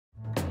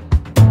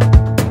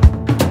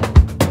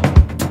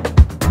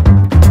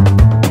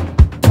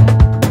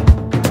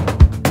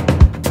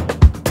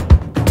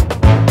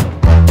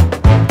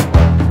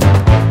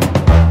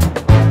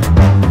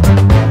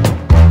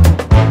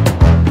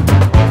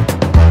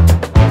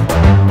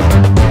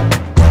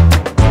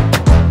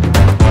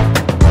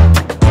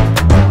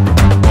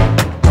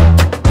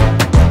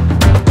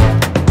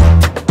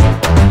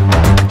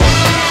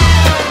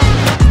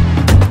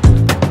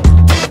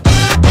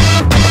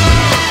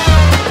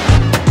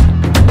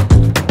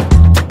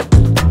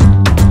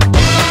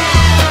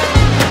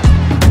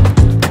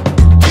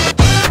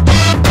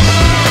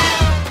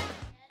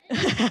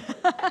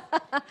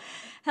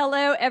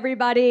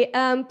everybody.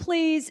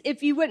 Please,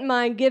 if you wouldn't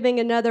mind giving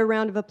another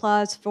round of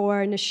applause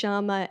for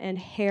Neshama and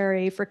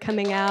Harry for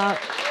coming out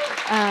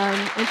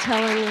and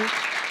telling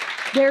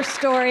their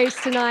stories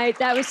tonight.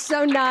 That was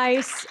so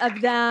nice of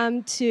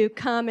them to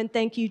come, and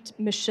thank you,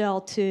 Michelle,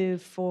 too,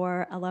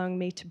 for allowing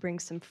me to bring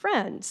some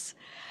friends.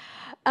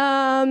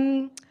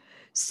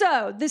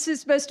 So this is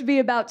supposed to be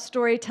about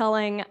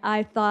storytelling.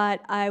 I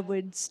thought I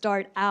would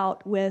start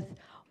out with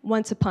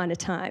Once Upon a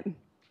Time.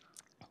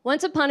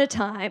 Once upon a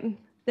time,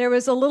 there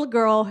was a little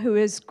girl who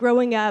was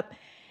growing up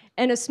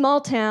in a small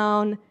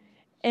town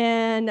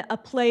in a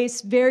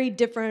place very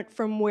different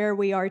from where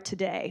we are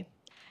today.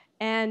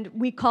 And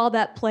we call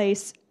that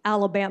place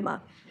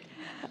Alabama.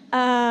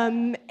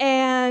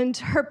 And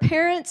her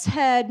parents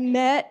had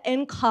met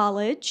in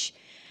college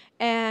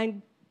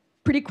and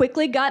pretty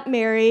quickly got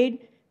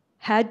married,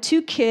 had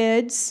 2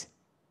 kids,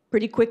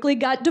 pretty quickly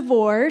got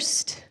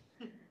divorced.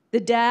 The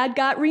dad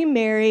got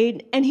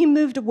remarried, and he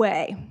moved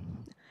away.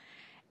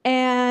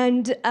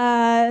 And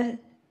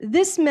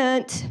this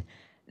meant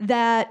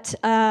that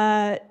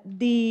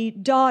the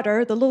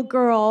daughter, the little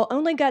girl,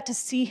 only got to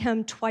see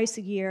him twice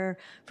a year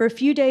for a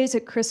few days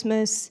at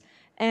Christmas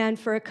and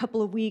for a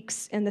couple of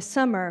weeks in the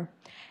summer.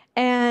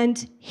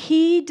 And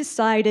he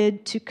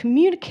decided to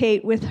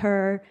communicate with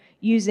her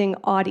using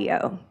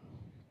audio.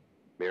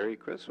 Merry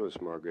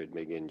Christmas, Margaret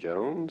Megan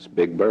Jones,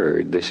 Big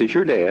Bird. This is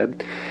your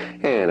dad,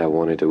 and I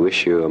wanted to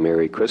wish you a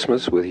Merry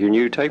Christmas with your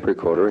new tape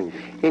recorder. And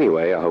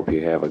anyway, I hope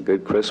you have a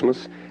good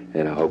Christmas,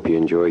 and I hope you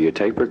enjoy your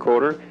tape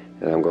recorder.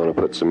 And I'm going to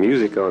put some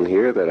music on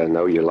here that I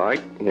know you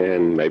like,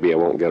 and maybe I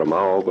won't get them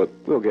all, but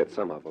we'll get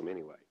some of them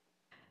anyway.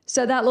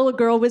 So that little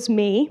girl was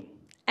me,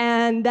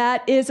 and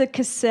that is a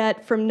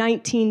cassette from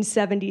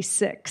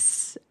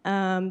 1976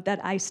 that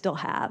I still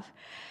have.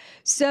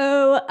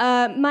 So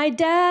my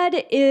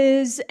dad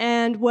is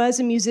and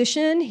was a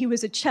musician. He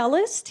was a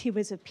cellist. He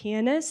was a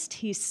pianist.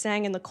 He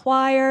sang in the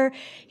choir.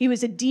 He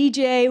was a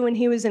DJ when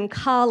he was in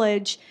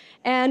college.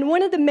 And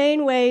one of the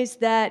main ways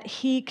that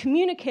he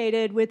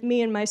communicated with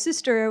me and my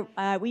sister,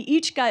 we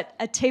each got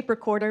a tape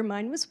recorder.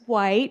 Mine was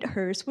white.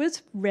 Hers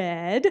was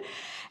red.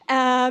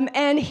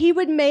 And he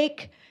would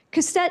make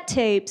cassette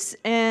tapes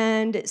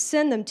and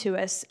send them to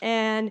us.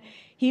 And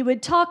he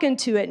would talk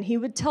into it, and he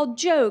would tell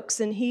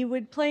jokes, and he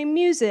would play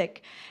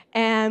music.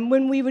 And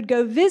when we would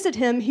go visit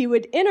him, he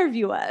would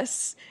interview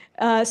us,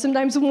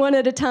 sometimes one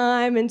at a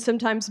time, and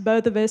sometimes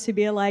both of us. He'd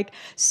be like,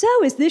 "So,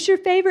 is this your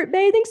favorite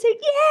bathing suit?"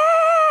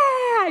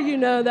 "Yeah!" You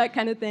know, that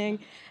kind of thing.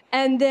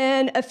 And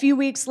then a few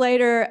weeks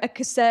later, a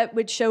cassette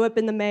would show up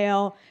in the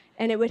mail,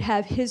 and it would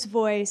have his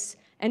voice,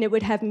 and it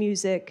would have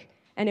music,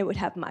 and it would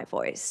have my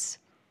voice.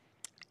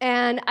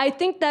 And I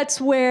think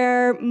that's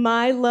where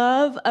my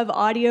love of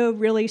audio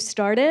really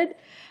started,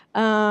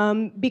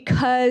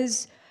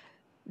 because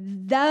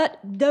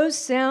those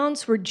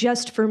sounds were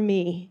just for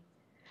me.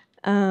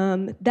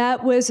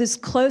 That was as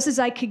close as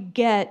I could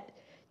get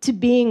to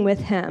being with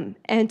him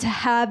and to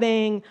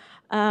having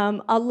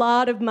a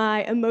lot of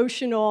my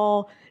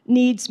emotional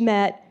needs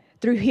met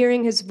through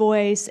hearing his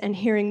voice and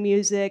hearing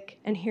music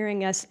and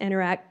hearing us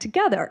interact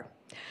together.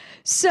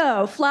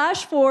 So,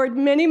 flash forward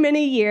many,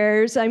 many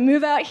years. I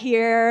move out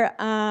here.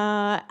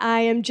 I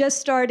am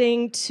just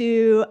starting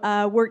to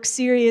work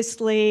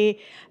seriously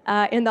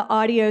in the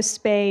audio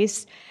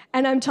space,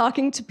 and I'm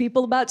talking to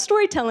people about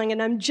storytelling, and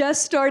I'm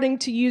just starting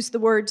to use the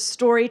word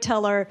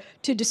storyteller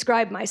to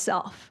describe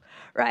myself,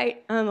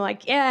 right? I'm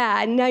like,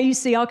 yeah, and now you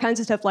see all kinds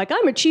of stuff like,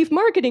 I'm a chief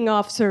marketing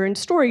officer and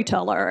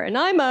storyteller, and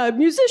I'm a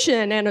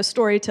musician and a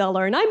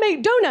storyteller, and I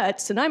make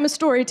donuts, and I'm a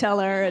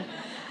storyteller, and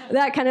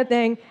that kind of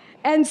thing.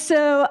 And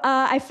so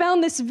I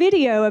found this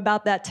video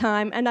about that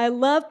time, and I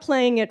love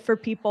playing it for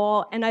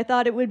people, and I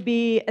thought it would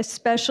be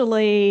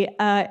especially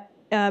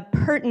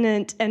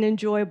pertinent and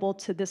enjoyable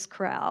to this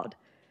crowd.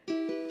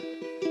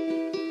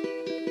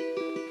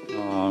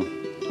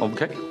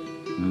 Okay.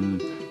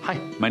 Hi,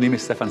 my name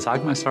is Stefan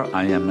Sagmeister.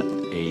 I am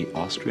an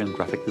Austrian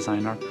graphic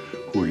designer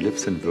who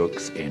lives and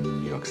works in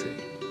New York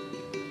City.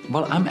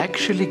 Well, I'm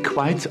actually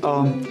quite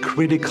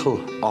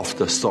critical of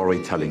the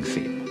storytelling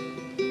theme.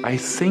 I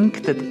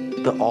think that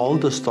all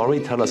the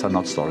storytellers are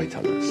not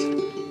storytellers.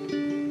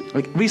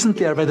 Like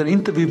recently I read an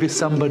interview with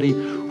somebody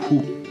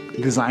who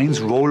designs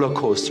roller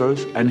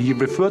coasters, and he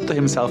referred to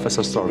himself as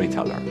a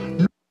storyteller.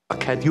 No,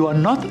 Kat, you are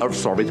not a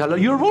storyteller,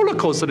 you're a roller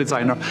coaster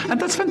designer, and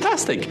that's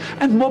fantastic,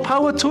 and more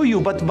power to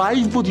you. But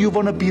why would you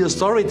want to be a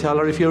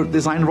storyteller if you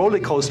design roller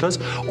coasters?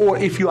 Or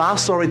if you are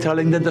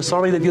storytelling, then the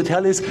story that you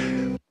tell is...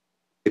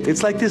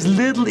 It's like this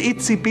little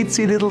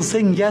itsy-bitsy little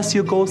thing. Yes,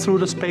 you go through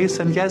the space,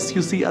 and yes,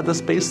 you see other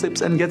spaceships,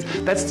 and yes,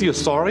 that's your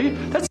story.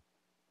 That's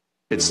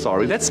its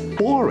story. That's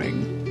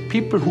boring.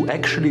 People who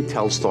actually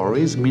tell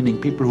stories, meaning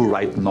people who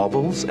write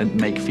novels and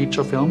make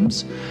feature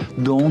films,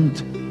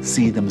 don't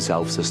see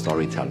themselves as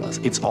storytellers.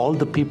 It's all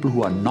the people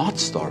who are not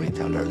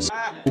storytellers,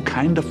 who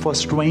kind of, for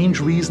strange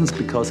reasons,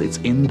 because it's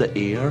in the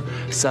air,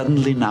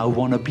 suddenly now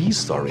want to be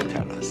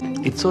storytellers.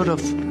 It sort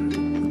of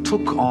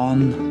took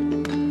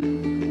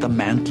on the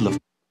mantle of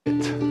it.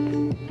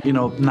 You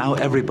know, now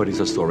everybody's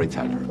a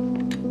storyteller.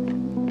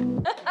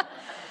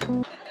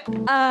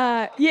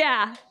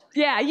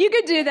 Yeah, you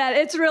could do that.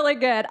 It's really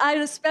good. I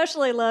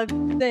especially love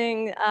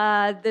seeing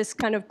this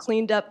kind of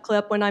cleaned up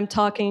clip when I'm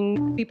talking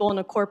to people on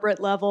a corporate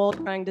level,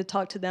 trying to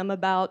talk to them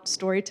about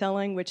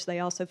storytelling, which they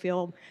also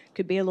feel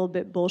could be a little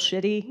bit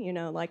bullshitty. You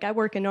know, like I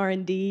work in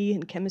R&D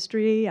and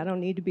chemistry. I don't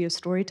need to be a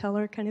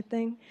storyteller kind of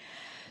thing.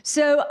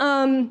 So,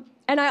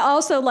 and I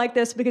also like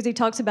this because he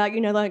talks about,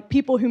 you know, like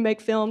people who make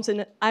films,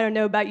 and I don't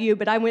know about you,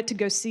 but I went to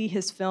go see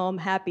his film,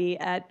 Happy,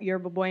 at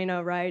Yerba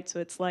Buena, right?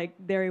 So it's like,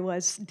 there he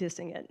was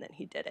dissing it, and then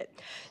he did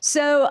it.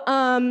 So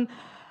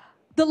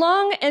the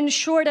long and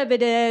short of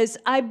it is,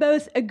 I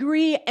both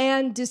agree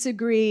and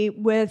disagree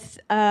with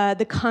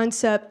the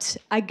concept,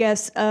 I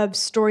guess, of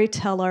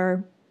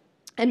storyteller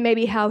and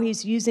maybe how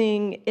he's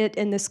using it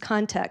in this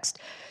context.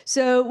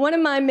 So one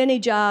of my many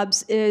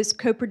jobs is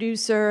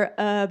co-producer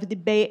of the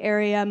Bay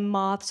Area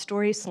Moth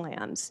Story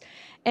Slams.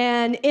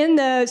 And in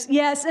those,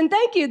 yes, and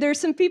thank you, there's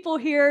some people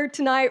here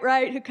tonight,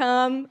 right, who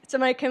come.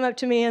 Somebody came up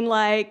to me and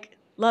like,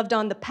 loved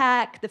on the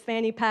pack, the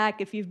fanny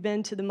pack. If you've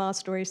been to the Moth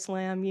Story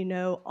Slam, you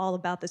know all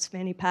about this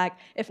fanny pack.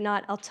 If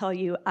not, I'll tell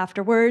you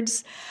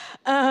afterwards.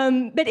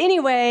 But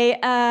anyway,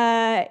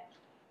 I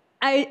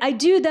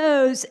do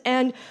those,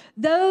 and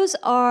those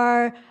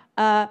are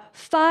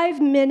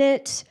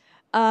 5-minute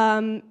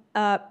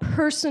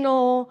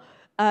personal,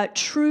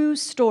 true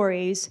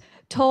stories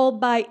told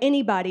by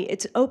anybody.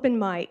 It's open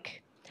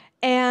mic.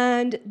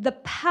 And the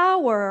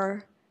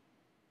power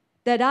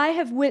that I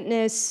have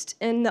witnessed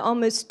in the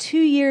almost 2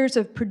 years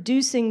of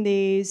producing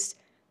these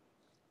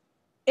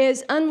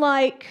is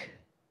unlike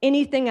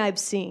anything I've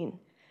seen.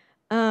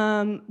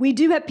 We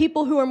do have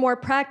people who are more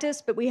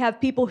practiced, but we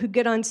have people who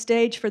get on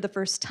stage for the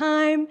first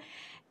time,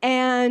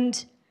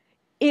 and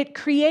it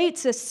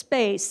creates a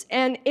space.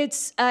 And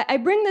it's, I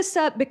bring this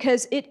up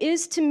because it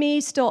is, to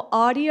me, still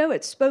audio.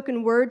 It's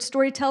spoken word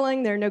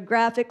storytelling. There are no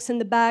graphics in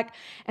the back.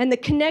 And the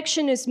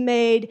connection is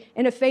made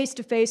in a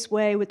face-to-face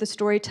way with the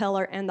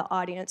storyteller and the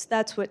audience.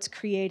 That's what's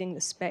creating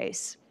the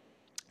space.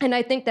 And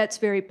I think that's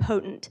very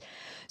potent.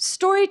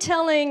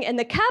 Storytelling, and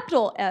the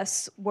capital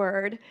S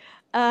word,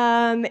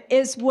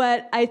 is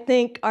what I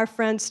think our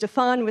friend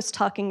Stefan was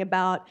talking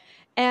about.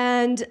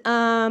 And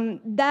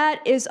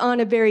that is on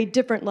a very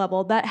different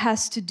level. That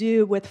has to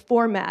do with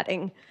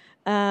formatting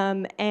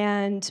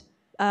and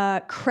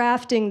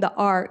crafting the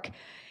arc.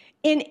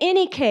 In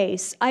any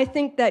case, I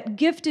think that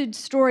gifted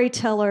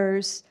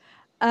storytellers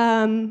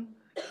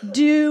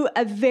do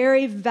a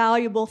very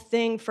valuable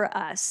thing for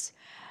us.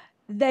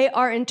 They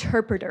are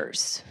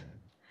interpreters.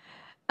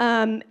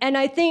 And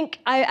I think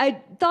I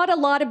thought a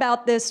lot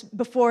about this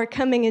before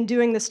coming and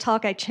doing this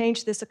talk. I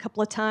changed this a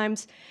couple of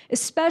times,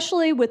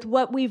 especially with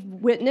what we've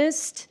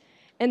witnessed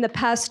in the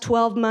past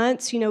 12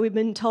 months. You know, we've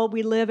been told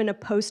we live in a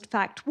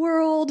post-fact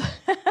world,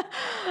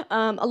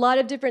 a lot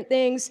of different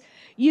things.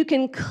 You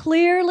can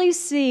clearly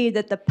see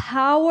that the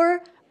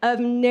power of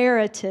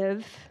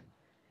narrative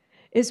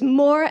is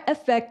more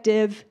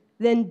effective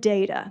than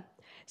data.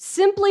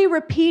 Simply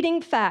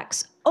repeating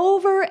facts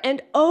over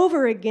and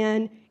over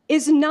again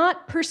is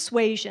not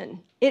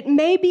persuasion. It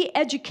may be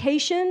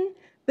education,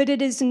 but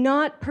it is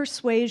not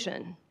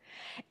persuasion.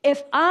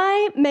 If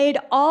I made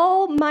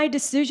all my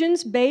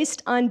decisions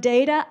based on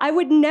data, I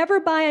would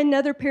never buy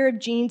another pair of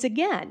jeans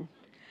again.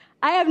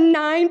 I have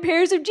 9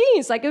 pairs of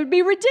jeans. Like, it would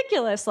be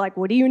ridiculous. Like,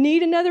 what do you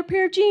need another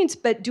pair of jeans?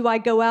 But do I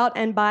go out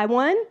and buy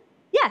one?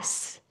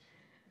 Yes.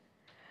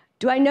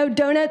 Do I know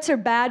donuts are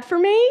bad for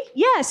me?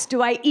 Yes.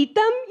 Do I eat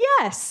them?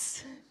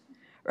 Yes.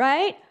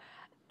 Right?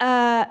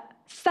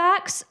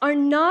 Facts are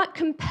not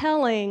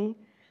compelling,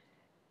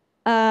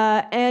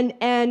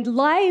 and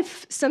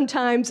life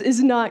sometimes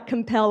is not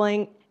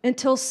compelling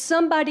until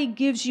somebody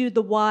gives you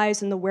the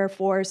whys and the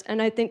wherefores.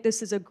 And I think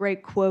this is a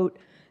great quote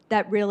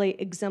that really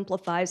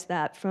exemplifies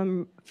that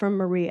from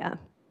Maria.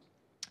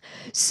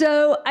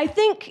 So I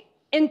think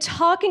in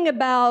talking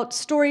about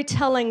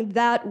storytelling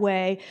that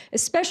way,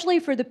 especially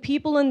for the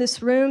people in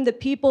this room, the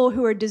people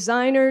who are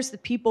designers, the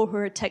people who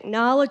are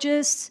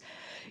technologists,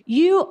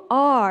 you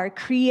are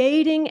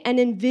creating and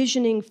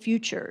envisioning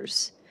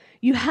futures.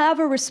 You have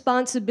a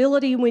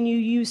responsibility when you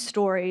use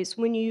stories,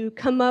 when you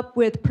come up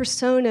with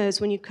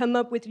personas, when you come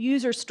up with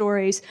user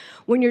stories,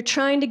 when you're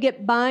trying to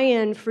get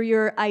buy-in for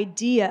your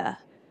idea.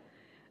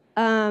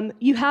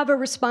 You have a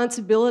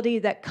responsibility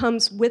that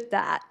comes with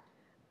that,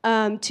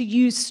 to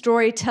use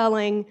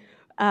storytelling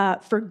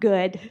for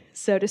good,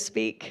 so to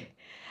speak.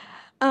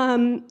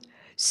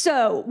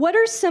 So what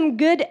are some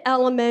good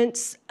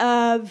elements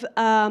of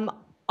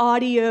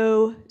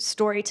audio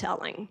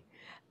storytelling?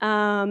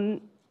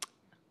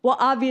 Well,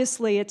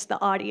 obviously, it's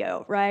the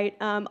audio, right?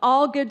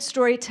 All good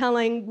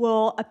storytelling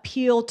will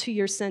appeal to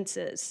your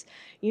senses.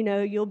 You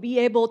know, you'll be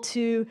able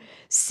to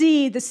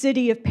see the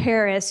city of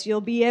Paris. You'll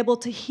be able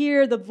to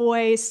hear the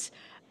voice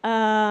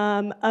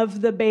of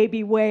the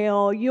baby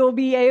whale. You'll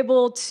be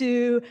able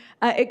to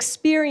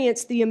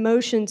experience the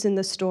emotions in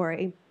the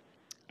story.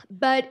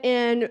 But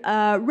in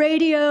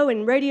radio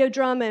and radio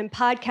drama and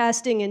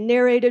podcasting and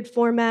narrated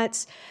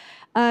formats,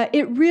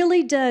 it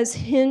really does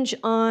hinge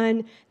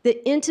on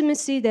the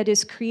intimacy that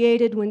is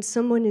created when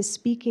someone is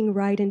speaking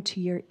right into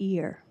your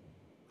ear.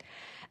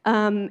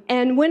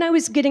 And when I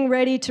was getting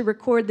ready to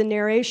record the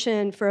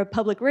narration for a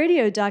public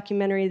radio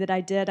documentary that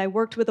I did, I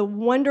worked with a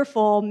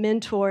wonderful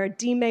mentor,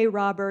 Dee Mae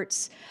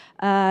Roberts.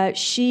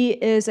 She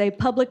is a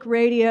public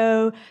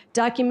radio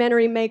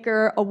documentary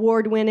maker,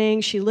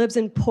 award-winning. She lives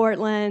in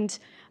Portland.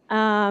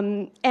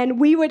 And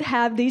we would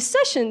have these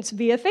sessions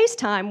via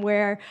FaceTime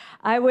where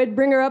I would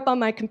bring her up on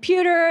my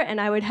computer and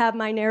I would have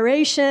my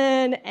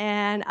narration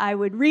and I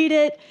would read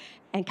it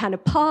and kind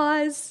of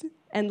pause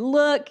and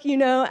look,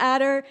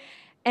 at her.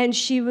 And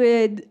she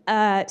would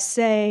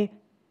say,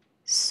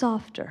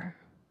 softer,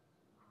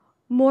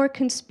 more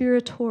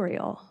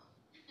conspiratorial,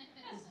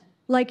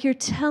 like you're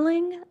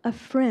telling a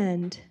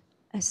friend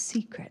a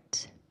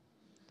secret.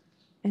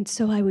 And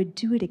so I would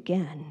do it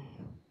again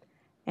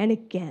and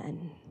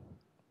again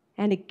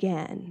and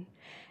again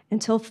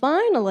until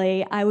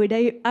finally I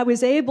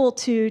was able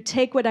to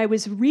take what I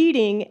was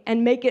reading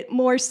and make it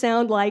more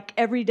sound like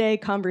everyday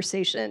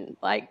conversation,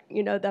 like,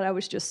 that I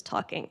was just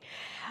talking.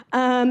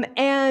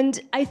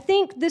 And I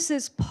think this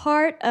is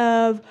part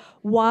of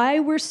why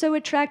we're so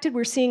attracted.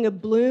 We're seeing a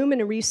bloom and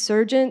a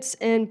resurgence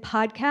in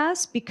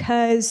podcasts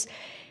because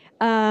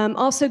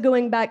also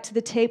going back to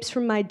the tapes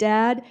from my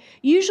dad,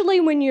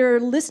 usually when you're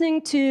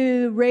listening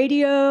to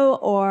radio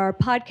or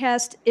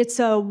podcast, it's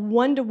a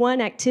one-to-one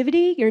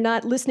activity. You're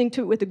not listening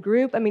to it with a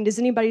group. I mean, does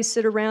anybody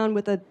sit around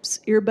with a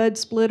earbud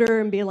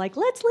splitter and be like,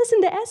 let's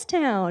listen to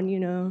S-Town,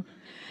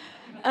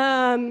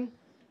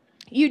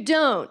 You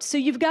don't. So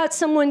you've got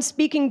someone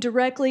speaking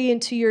directly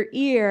into your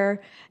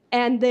ear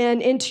and then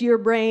into your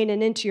brain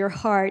and into your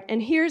heart.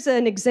 And here's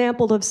an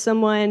example of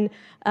someone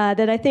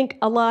that I think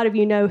a lot of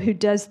you know who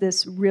does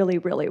this really,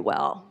 really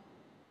well.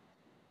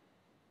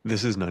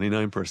 This is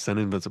 99%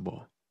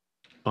 Invisible.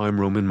 I'm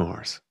Roman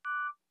Mars.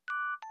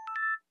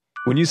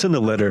 When you send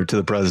a letter to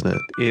the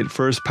president, it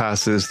first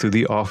passes through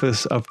the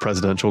Office of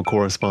Presidential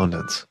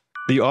Correspondence.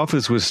 The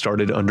office was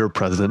started under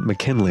President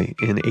McKinley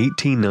in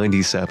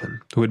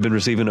 1897, who had been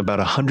receiving about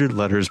 100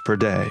 letters per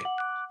day.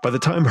 By the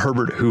time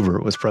Herbert Hoover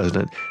was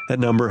president, that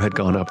number had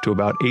gone up to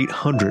about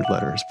 800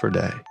 letters per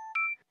day.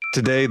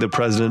 Today, the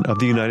President of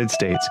the United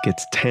States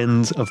gets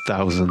tens of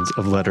thousands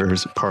of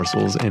letters,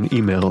 parcels, and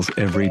emails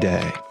every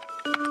day.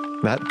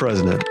 That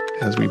president,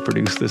 as we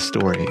produce this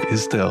story,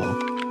 is still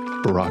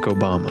Barack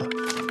Obama.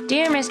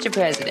 Dear Mr.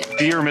 President.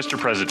 Dear Mr.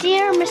 President.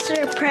 Dear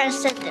Mr.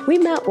 President. We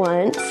met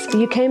once.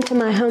 You came to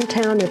my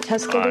hometown of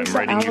Tuscaloosa, I'm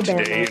writing Alabama.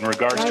 you today in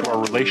regards to our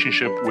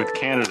relationship with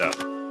Canada.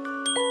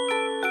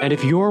 And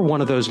if you're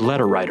one of those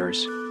letter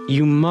writers,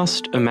 you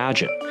must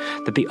imagine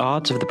that the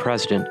odds of the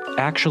president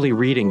actually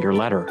reading your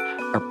letter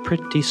are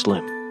pretty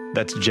slim.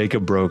 That's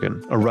Jacob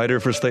Brogan, a writer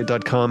for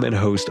Slate.com and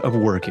host of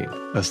Working,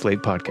 a Slate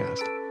podcast.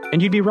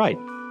 And you'd be right.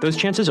 Those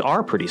chances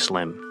are pretty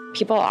slim.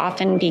 People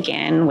often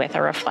begin with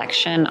a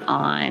reflection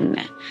on,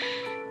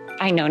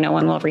 I know no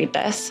one will read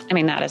this. I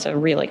mean, that is a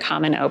really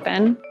common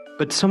open.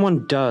 But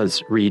someone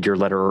does read your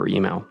letter or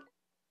email.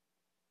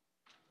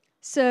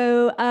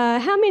 So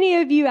how many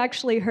of you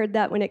actually heard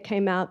that when it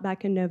came out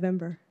back in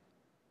November?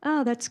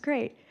 Oh, that's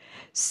great.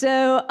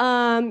 So,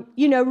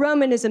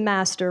 Roman is a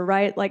master,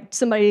 right? Like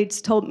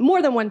somebody's told,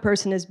 more than one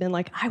person has been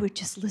like, I would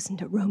just listen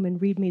to Roman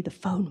read me the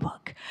phone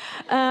book.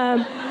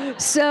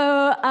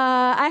 So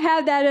I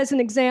have that as an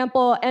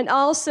example. And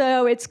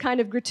also it's kind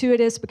of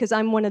gratuitous because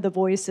I'm one of the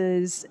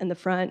voices in the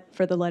front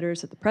for the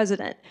letters of the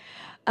president.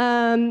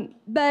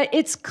 But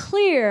it's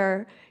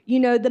clear,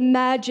 the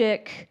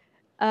magic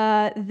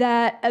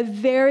that a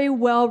very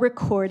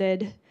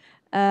well-recorded,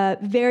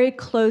 very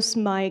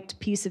close-mic'd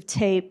piece of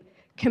tape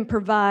can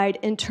provide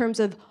in terms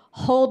of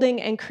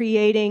holding and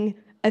creating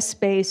a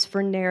space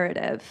for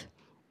narrative.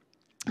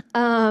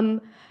 The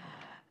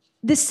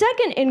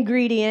second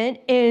ingredient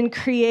in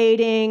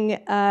creating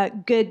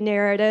good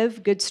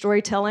narrative, good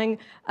storytelling,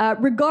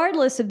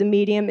 regardless of the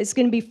medium, is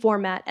going to be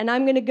format. And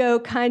I'm going to go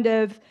kind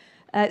of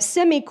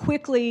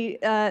semi-quickly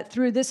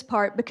through this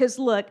part because,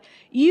 look,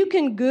 you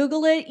can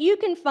Google it. You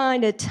can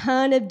find a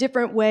ton of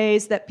different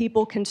ways that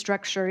people can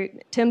structure.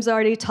 Tim's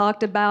already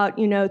talked about,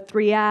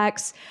 3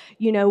 acts.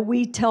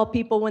 We tell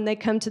people when they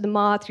come to the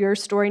Moth, your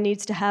story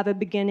needs to have a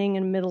beginning,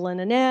 and a middle,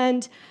 and an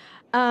end.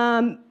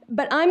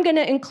 But I'm going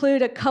to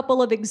include a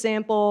couple of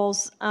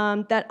examples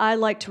that I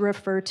like to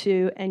refer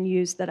to and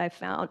use that I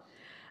found.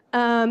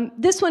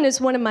 This one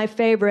is one of my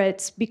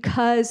favorites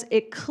because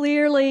it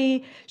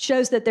clearly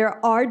shows that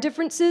there are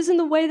differences in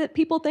the way that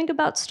people think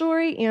about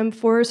story. M.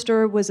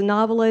 Forrester was a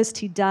novelist.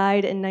 He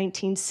died in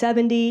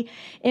 1970.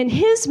 In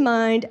his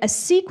mind, a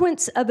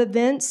sequence of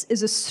events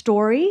is a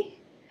story.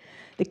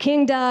 The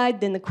king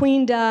died, then the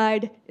queen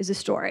died is a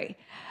story.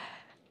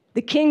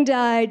 The king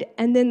died,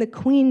 and then the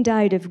queen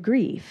died of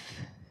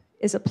grief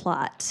is a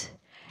plot.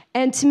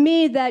 And to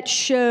me, that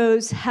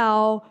shows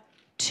how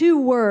 2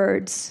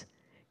 words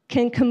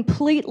can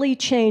completely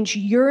change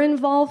your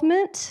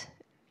involvement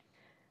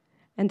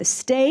and the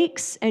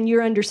stakes and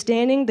your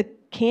understanding. The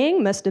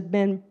king must have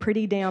been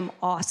pretty damn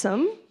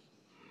awesome,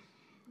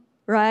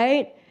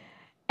 right?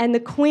 And the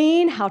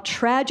queen, how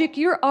tragic.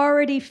 You're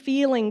already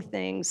feeling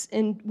things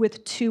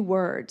with 2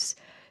 words.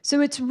 So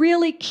it's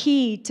really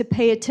key to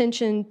pay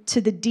attention to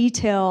the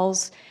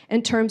details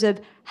in terms of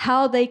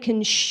how they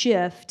can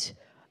shift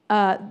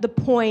the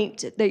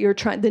point that you're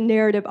trying, the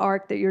narrative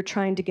arc that you're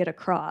trying to get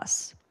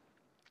across.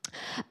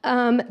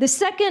 The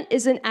second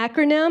is an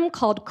acronym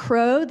called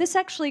CROW. This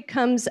actually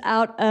comes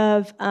out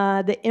of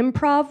the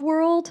improv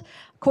world.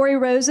 Corey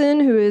Rosen,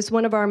 who is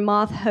one of our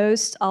Moth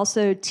hosts,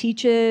 also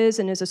teaches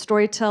and is a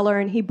storyteller,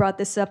 and he brought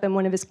this up in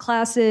one of his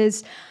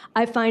classes.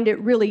 I find it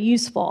really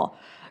useful.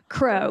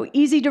 CROW,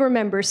 easy to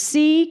remember.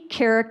 C,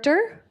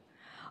 character.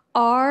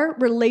 R,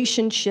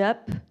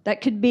 relationship.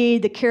 That could be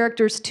the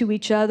characters to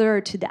each other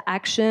or to the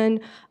action.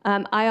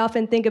 I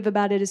often think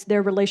about it as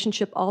their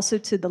relationship also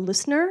to the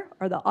listener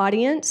or the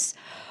audience.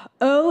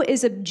 O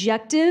is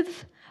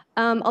objective.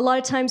 A lot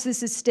of times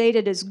this is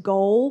stated as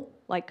goal,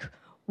 like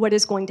what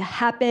is going to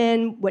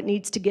happen, what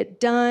needs to get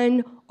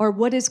done, or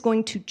what is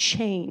going to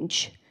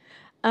change.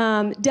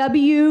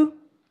 W,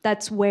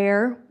 that's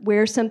where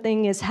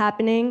something is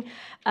happening.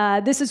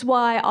 This is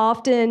why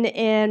often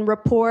in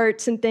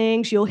reports and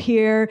things, you'll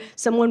hear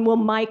someone will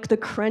mic the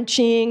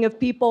crunching of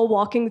people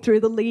walking through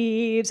the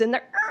leaves and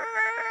the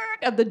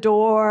of the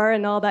door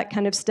and all that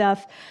kind of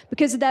stuff,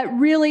 because that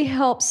really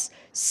helps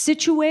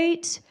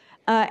situate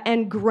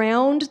and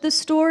ground the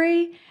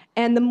story.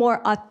 And the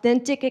more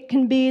authentic it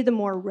can be, the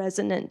more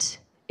resonant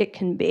it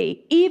can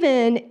be,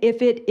 even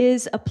if it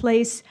is a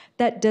place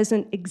that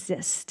doesn't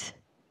exist,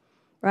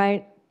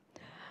 right?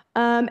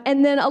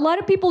 And then a lot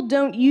of people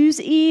don't use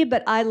E,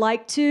 but I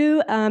like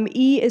to.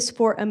 E is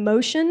for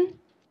emotion.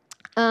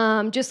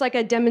 Just like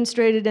I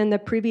demonstrated in the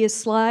previous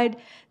slide,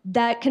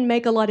 that can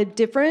make a lot of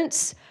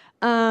difference.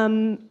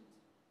 I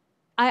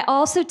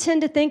also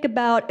tend to think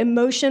about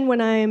emotion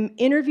when I'm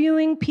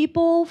interviewing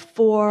people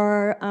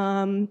for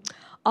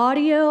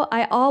audio.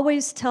 I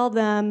always tell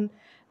them,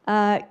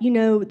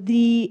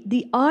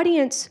 the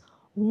audience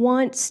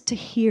wants to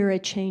hear a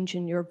change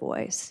in your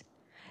voice.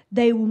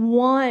 They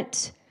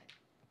want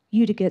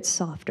you to get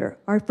softer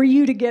or for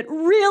you to get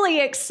really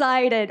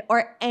excited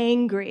or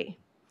angry,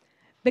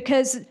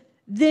 because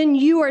then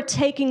you are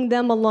taking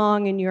them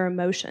along in your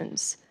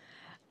emotions.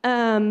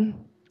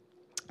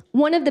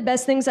 One of the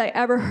best things I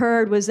ever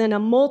heard was in a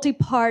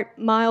multi-part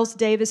Miles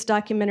Davis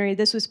documentary.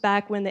 This was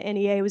back when the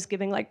NEA was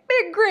giving like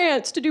big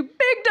grants to do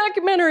big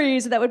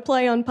documentaries that would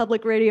play on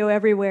public radio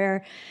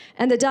everywhere.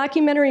 And the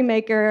documentary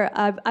maker,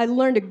 I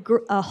learned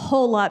a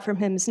whole lot from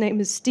him. His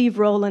name is Steve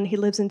Rowland. He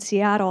lives in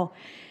Seattle.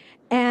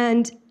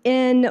 And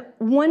in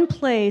one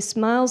place,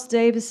 Miles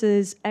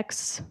Davis's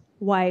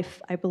ex-wife,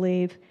 I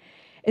believe,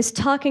 is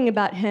talking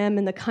about him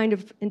and the kind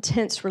of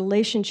intense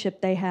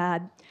relationship they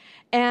had.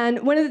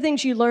 And one of the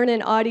things you learn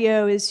in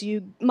audio is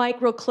you mic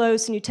real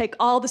close and you take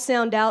all the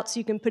sound out so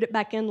you can put it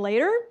back in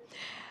later.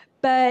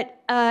 But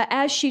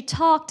as she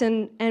talked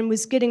and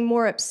was getting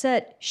more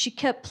upset, she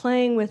kept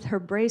playing with her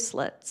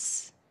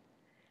bracelets.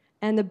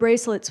 And the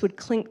bracelets would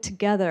clink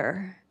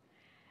together.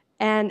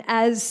 And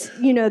as,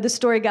 the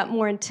story got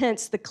more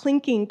intense, the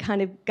clinking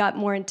kind of got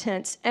more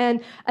intense.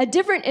 And a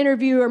different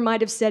interviewer might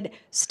have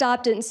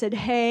stopped it and said,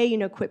 hey,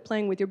 quit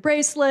playing with your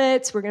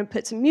bracelets. We're going to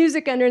put some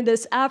music under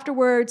this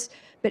afterwards.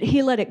 But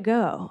he let it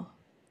go.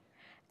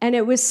 And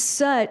it was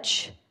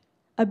such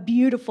a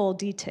beautiful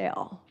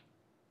detail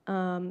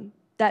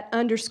that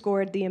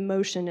underscored the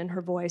emotion in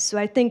her voice. So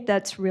I think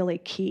that's really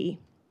key.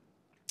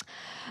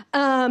 We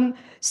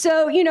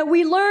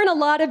learn a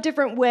lot of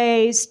different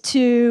ways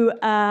to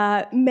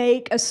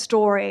make a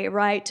story,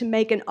 right? To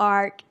make an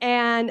arc.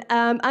 And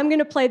I'm going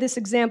to play this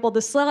example. The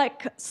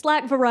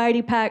Slack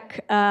Variety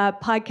Pack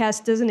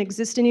podcast doesn't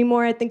exist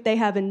anymore. I think they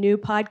have a new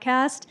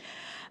podcast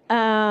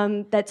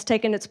that's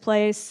taken its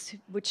place,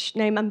 which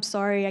name, I'm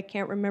sorry, I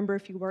can't remember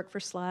if you work for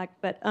Slack.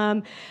 But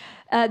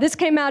this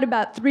came out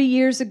about 3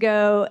 years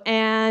ago,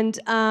 and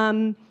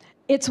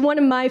it's one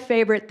of my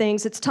favorite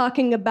things. It's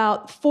talking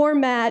about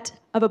format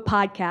of a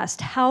podcast,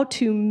 how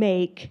to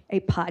make a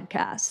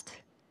podcast.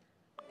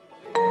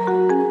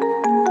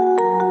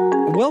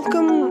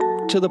 Welcome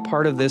to the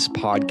part of this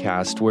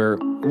podcast where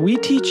we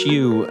teach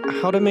you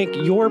how to make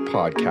your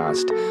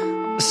podcast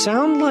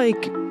sound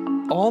like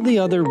all the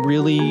other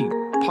really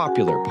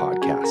popular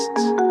podcasts.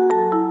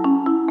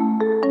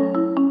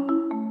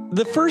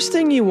 The first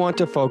thing you want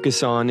to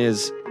focus on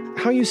is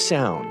how you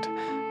sound.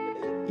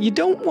 You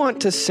don't want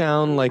to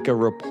sound like a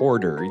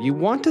reporter. You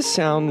want to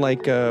sound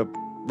like a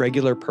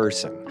regular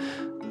person.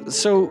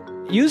 So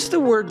use the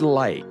word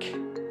like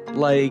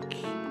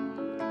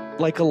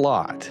a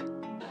lot.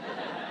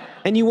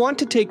 And you want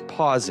to take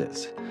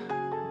pauses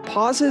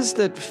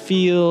that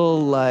feel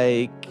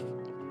like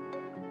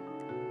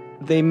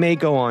they may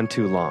go on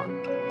too long.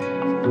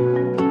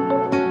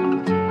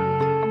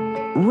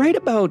 Right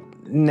about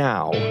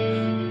now,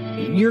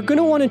 you're going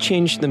to want to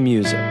change the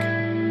music.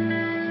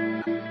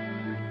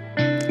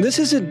 This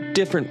is a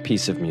different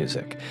piece of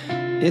music.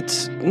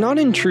 It's not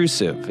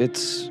intrusive,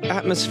 it's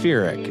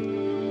atmospheric.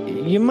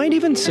 You might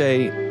even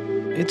say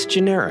it's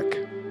generic.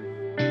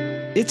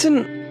 It's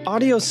an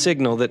audio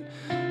signal that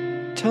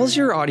tells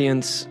your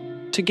audience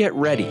to get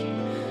ready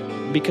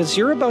because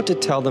you're about to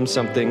tell them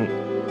something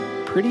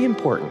pretty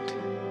important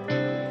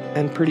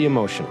and pretty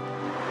emotional.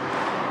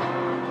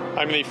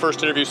 I'm the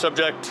first interview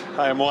subject.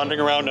 I am wandering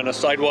around on a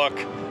sidewalk,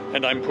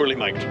 and I'm poorly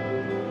mic'd.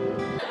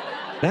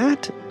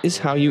 That is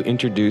how you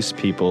introduce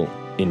people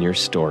in your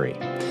story.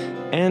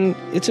 And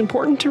it's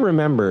important to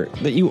remember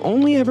that you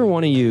only ever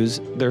want to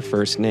use their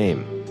first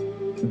name.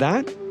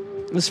 That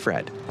was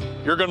Fred.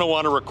 You're going to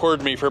want to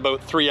record me for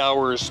about 3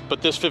 hours,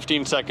 but this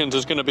 15 seconds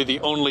is going to be the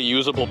only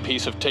usable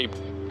piece of tape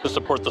to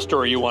support the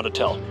story you want to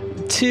tell.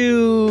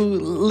 To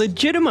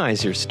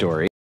legitimize your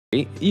story,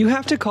 you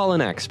have to call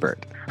an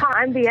expert.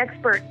 Hi, I'm the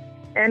expert,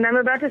 and I'm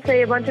about to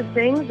say a bunch of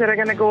things that are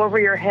going to go over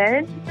your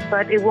head,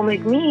 but it will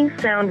make me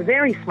sound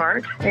very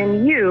smart,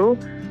 and you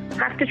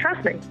have to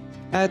trust me.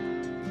 At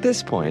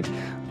this point,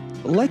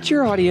 let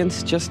your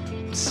audience just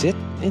sit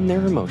in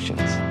their emotions.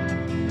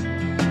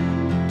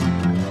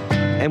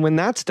 And when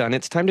that's done,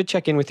 it's time to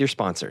check in with your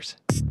sponsors.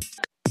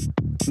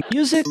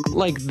 Music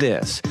like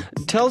this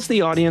tells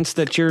the audience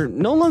that you're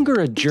no longer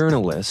a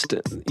journalist,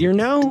 you're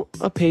now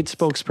a paid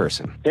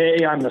spokesperson.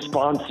 Hey, I'm the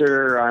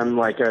sponsor. I'm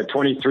like a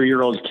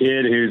 23-year-old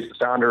kid who's the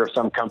founder of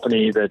some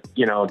company that,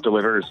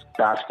 delivers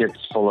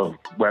baskets full of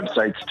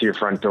websites to your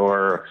front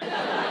door.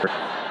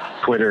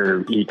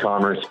 Twitter,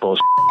 e-commerce,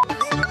 bullshit.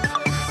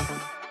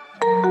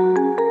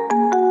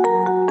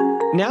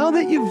 Now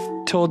that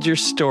you've told your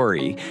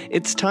story,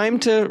 it's time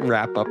to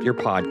wrap up your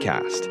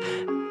podcast.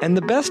 And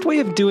the best way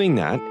of doing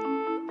that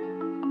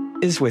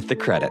is with the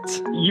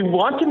credits. You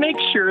want to make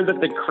sure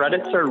that the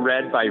credits are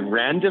read by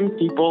random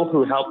people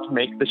who helped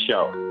make the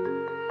show.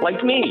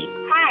 Like me.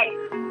 Hi,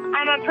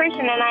 I'm a person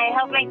and I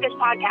help make this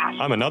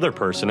podcast. I'm another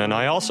person and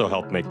I also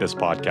helped make this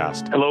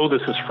podcast. Hello,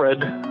 this is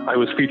Fred. I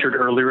was featured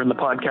earlier in the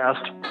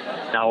podcast.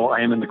 Now I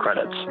am in the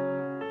credits.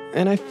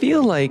 And I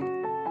feel like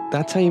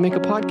that's how you make a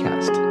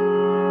podcast.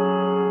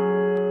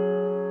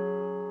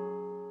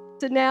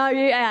 So now,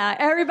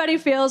 everybody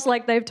feels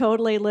like they've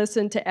totally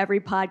listened to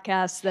every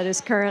podcast that is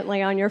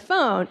currently on your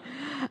phone.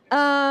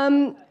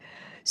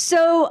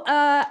 So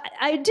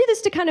I do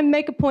this to kind of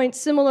make a point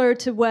similar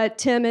to what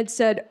Tim had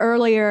said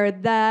earlier,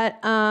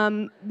 that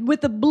with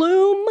the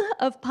bloom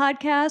of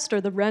podcast or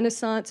the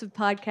renaissance of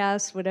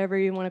podcasts, whatever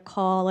you want to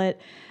call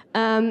it,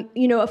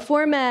 a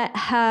format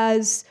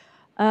has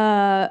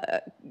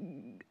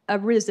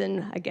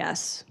arisen, I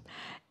guess.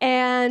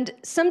 And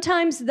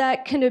sometimes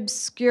that can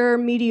obscure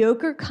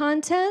mediocre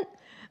content.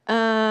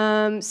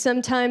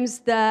 Sometimes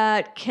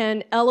that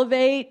can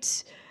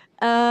elevate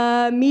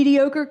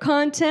mediocre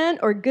content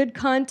or good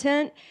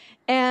content.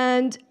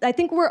 And I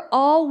think we're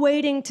all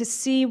waiting to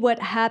see what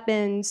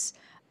happens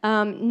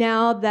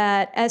now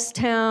that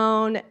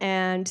S-Town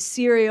and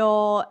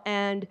Serial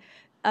and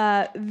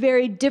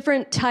very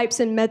different types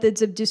and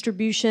methods of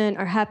distribution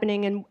are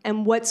happening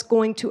and what's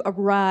going to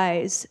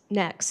arise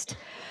next.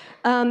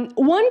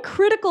 One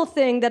critical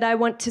thing that I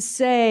want to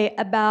say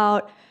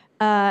about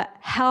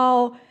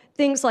how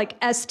things like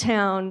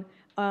S-Town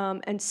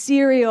and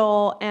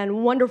Serial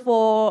and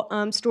wonderful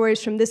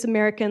stories from This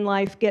American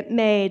Life get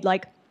made,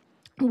 like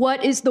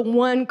what is the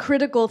one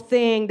critical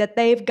thing that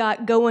they've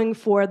got going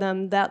for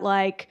them that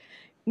like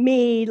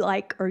me,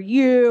 or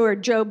you or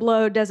Joe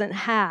Blow doesn't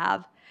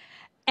have?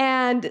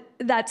 And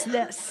that's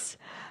this.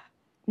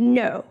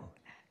 No.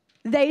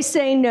 They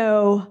say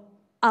no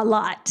a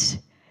lot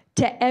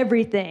to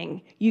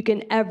everything you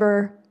can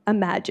ever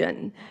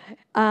imagine.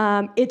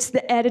 It's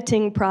the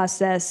editing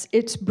process.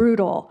 It's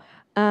brutal.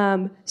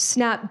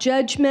 Snap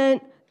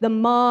Judgment, The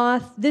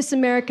Moth, This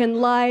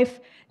American Life,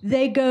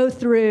 they go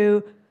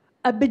through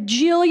a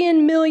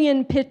bajillion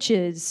million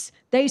pitches.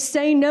 They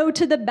say no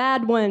to the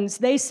bad ones.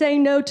 They say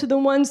no to the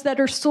ones that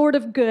are sort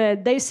of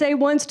good. They say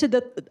no to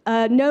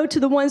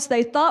the ones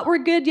they thought were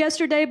good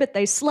yesterday, but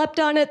they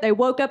slept on it. They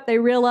woke up, they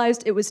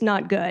realized it was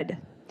not good.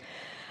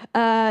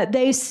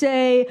 They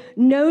say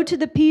no to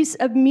the piece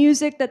of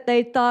music that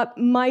they thought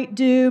might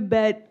do,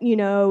 but,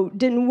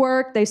 didn't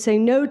work. They say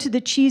no to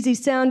the cheesy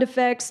sound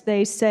effects.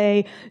 They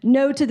say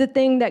no to the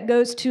thing that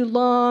goes too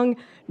long.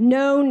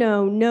 No,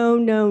 no, no,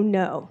 no,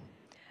 no.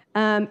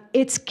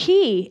 It's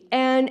key.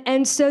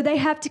 And so they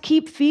have to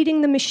keep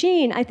feeding the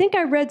machine. I think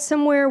I read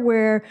somewhere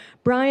where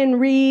Brian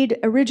Reed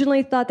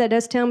originally thought that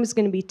S-Town was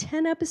going to be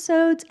 10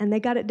 episodes, and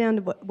they got it down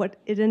to what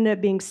it ended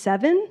up being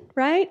 7,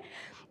 right?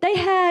 They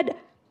had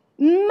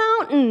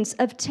mountains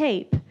of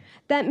tape.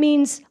 That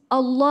means a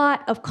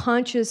lot of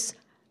conscious,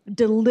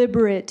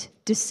 deliberate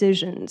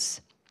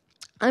decisions.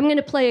 I'm going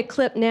to play a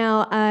clip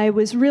now. I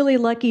was really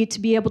lucky to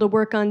be able to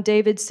work on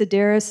David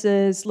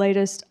Sedaris's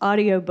latest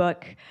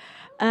audiobook.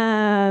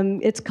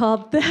 It's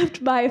called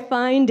Theft by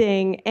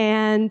Finding,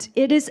 and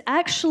it is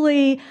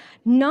actually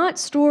not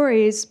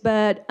stories,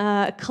 but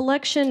a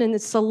collection and a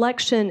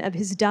selection of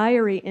his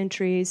diary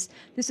entries.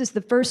 This is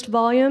the first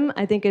volume.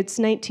 I think it's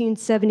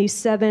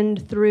 1977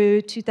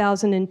 through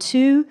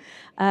 2002.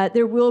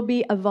 There will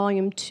be a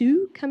volume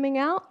 2 coming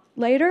out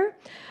later.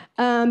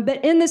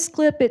 But in this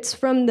clip, it's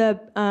from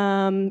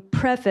the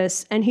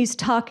preface, and he's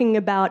talking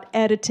about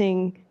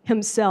editing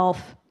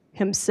himself.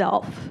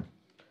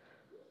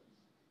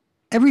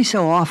 Every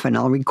so often,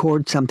 I'll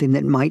record something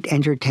that might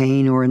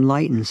entertain or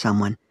enlighten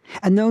someone,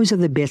 and those are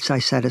the bits I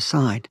set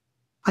aside.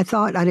 I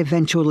thought I'd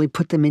eventually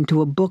put them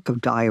into a book of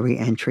diary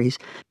entries,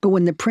 but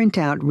when the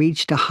printout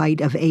reached a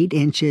height of 8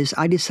 inches,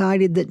 I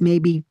decided that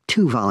maybe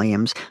 2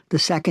 volumes, the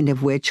second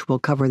of which will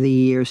cover the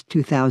years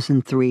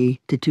 2003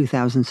 to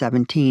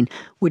 2017,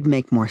 would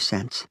make more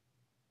sense.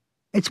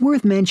 It's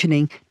worth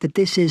mentioning that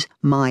this is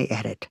my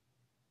edit.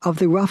 Of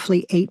the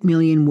roughly 8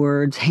 million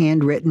words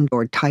handwritten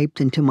or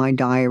typed into my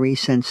diary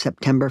since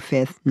September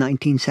 5th,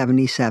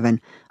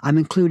 1977, I'm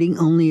including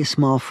only a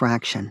small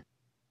fraction.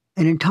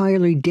 An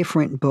entirely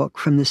different book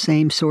from the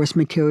same source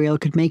material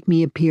could make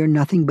me appear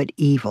nothing but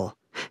evil,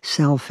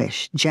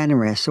 selfish,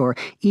 generous, or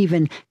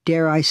even,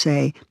 dare I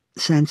say,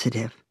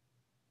 sensitive.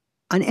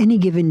 On any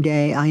given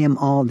day, I am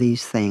all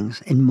these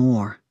things and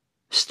more.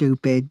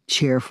 Stupid,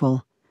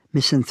 cheerful,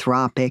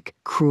 misanthropic,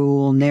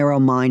 cruel,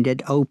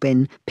 narrow-minded,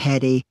 open,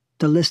 petty.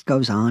 The list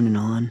goes on and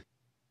on.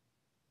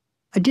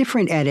 A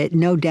different edit,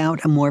 no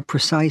doubt a more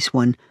precise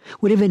one,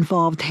 would have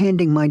involved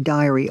handing my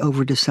diary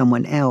over to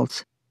someone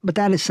else, but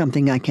that is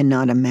something I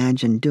cannot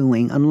imagine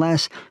doing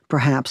unless,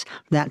 perhaps,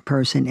 that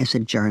person is a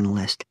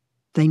journalist.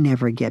 They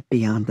never get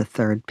beyond the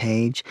 3rd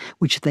page,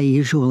 which they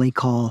usually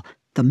call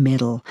the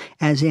middle,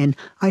 as in,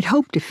 I'd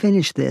hoped to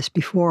finish this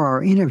before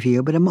our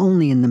interview, but I'm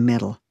only in the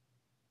middle.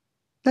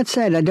 That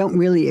said, I don't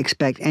really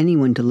expect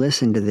anyone to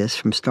listen to this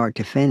from start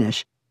to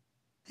finish.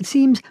 It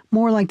seems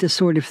more like the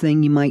sort of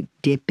thing you might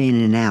dip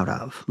in and out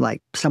of,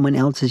 like someone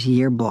else's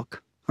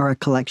yearbook or a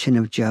collection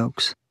of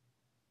jokes.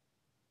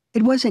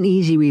 It wasn't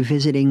easy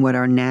revisiting what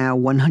are now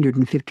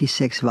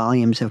 156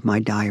 volumes of my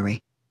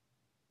diary.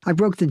 I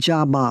broke the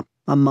job up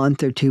a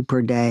month or 2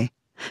 per day,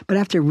 but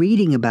after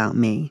reading about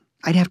me,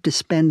 I'd have to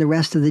spend the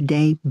rest of the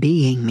day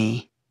being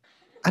me.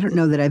 I don't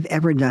know that I've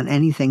ever done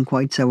anything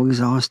quite so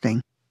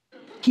exhausting.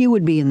 He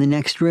would be in the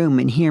next room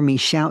and hear me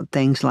shout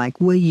things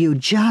like, "Will you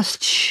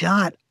just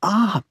shut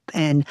up?"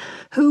 and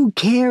 "Who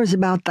cares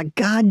about the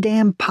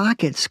goddamn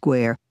pocket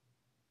square?"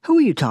 "Who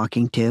are you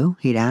talking to?"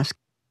 he'd ask.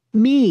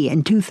 "Me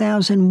in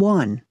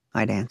 2001,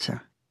 I'd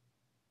answer.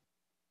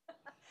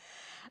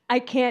 I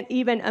can't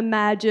even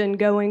imagine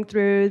going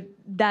through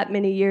that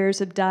many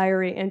years of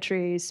diary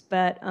entries,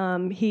 but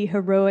he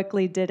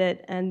heroically did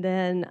it and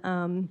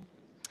then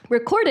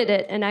recorded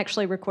it, and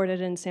actually recorded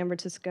it in San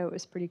Francisco. It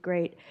was pretty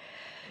great.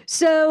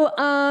 So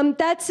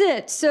that's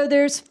it. So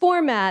there's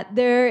format,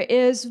 there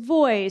is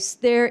voice,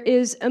 there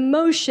is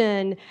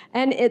emotion,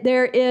 and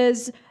there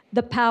is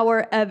the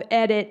power of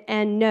edit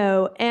and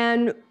know.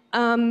 And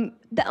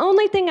the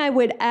only thing I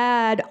would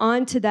add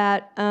onto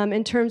that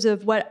in terms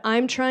of what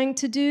I'm trying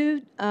to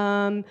do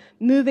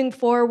moving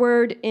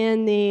forward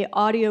in the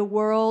audio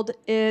world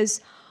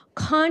is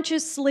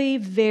consciously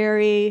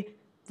vary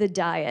the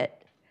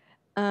diet.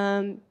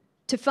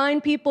 To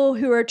find people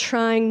who are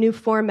trying new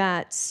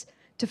formats,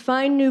 to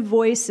find new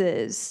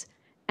voices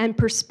and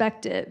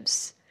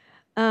perspectives.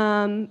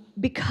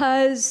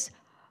 Because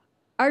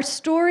our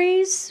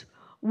stories,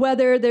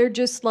 whether they're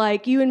just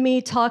like you and me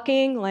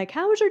talking, like,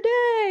 how was your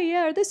day?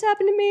 Yeah, this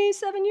happened to me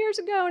 7 years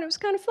ago and it was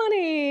kind of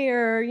funny,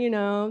 or, you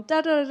know,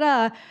 those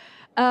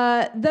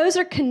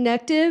are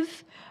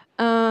connective.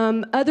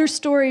 Other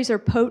stories are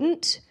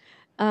potent.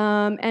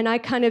 And I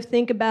kind of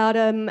think about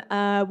them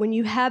when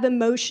you have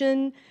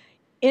emotion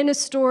in a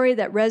story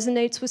that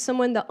resonates with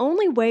someone, the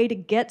only way to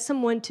get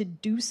someone to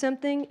do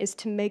something is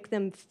to make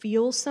them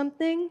feel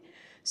something.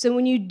 So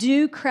when you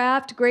do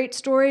craft great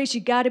stories, you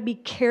got to be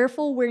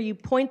careful where you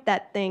point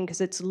that thing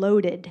because it's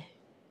loaded.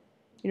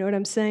 You know what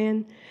I'm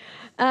saying?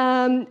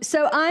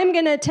 So I'm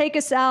going to take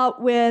us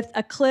out with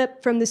a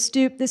clip from The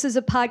Stoop. This is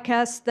a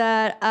podcast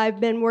that I've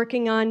been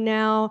working on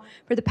now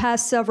for the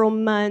past several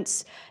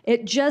months.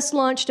 It just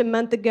launched a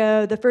month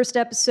ago. The first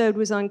episode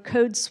was on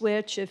Code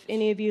Switch, if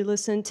any of you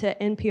listen to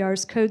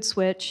NPR's Code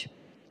Switch.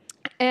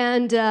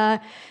 And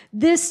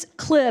this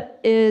clip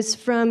is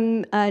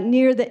from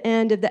near the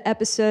end of the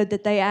episode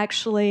that they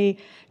actually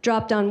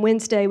dropped on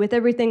Wednesday. With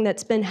everything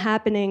that's been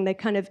happening, they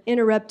kind of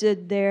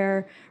interrupted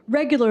their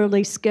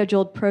regularly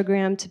scheduled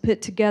program to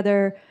put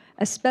together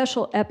a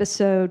special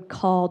episode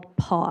called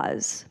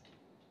Pause.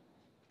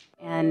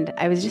 And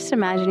I was just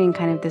imagining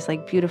kind of this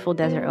like beautiful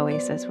desert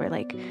oasis where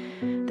like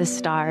the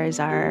stars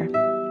are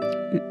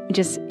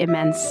just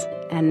immense.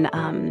 And,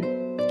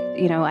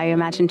 you know, I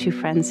imagine 2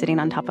 friends sitting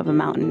on top of a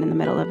mountain in the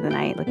middle of the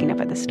night looking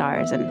up at the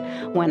stars,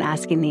 and one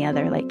asking the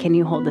other, like, can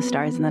you hold the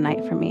stars in the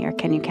night for me? Or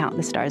can you count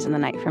the stars in the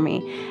night for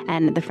me?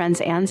 And the friend's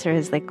answer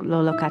is like,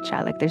 Lolo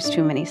Kacha, like there's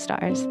too many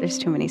stars. There's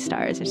too many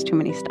stars. There's too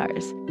many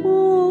stars.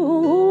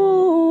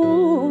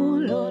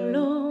 Ooh,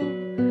 Lolo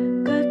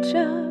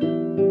Kacha.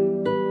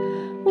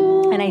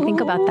 And I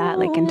think about that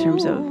like in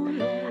terms of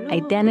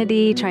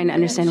identity, trying to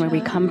understand where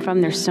we come from.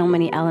 There's so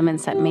many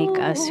elements that make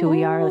us who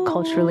we are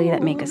culturally,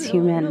 that make us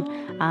human.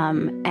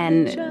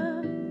 And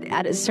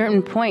at a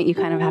certain point, you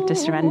kind of have to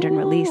surrender and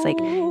release. Like,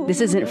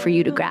 this isn't for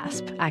you to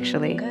grasp,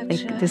 actually.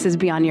 Like, this is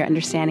beyond your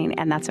understanding,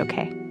 and that's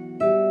okay.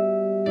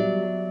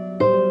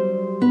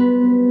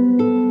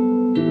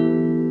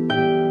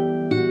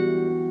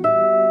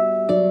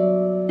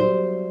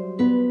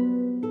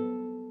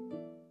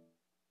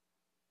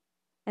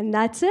 And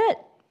that's it.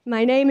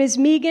 My name is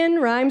Megan,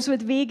 rhymes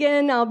with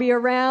vegan. I'll be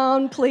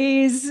around.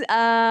 Please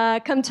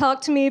come talk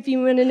to me if you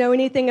want to know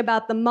anything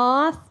about The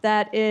Moth.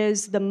 That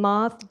is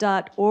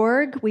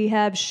themoth.org. We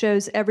have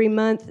shows every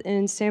month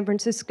in San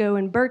Francisco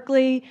and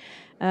Berkeley.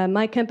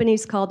 My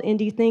company's called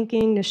Indie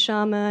Thinking.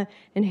 Neshama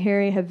and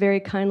Harry have very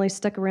kindly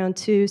stuck around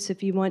too, so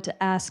if you want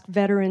to ask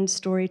veteran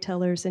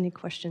storytellers any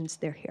questions,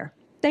 they're here.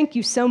 Thank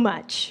you so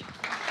much.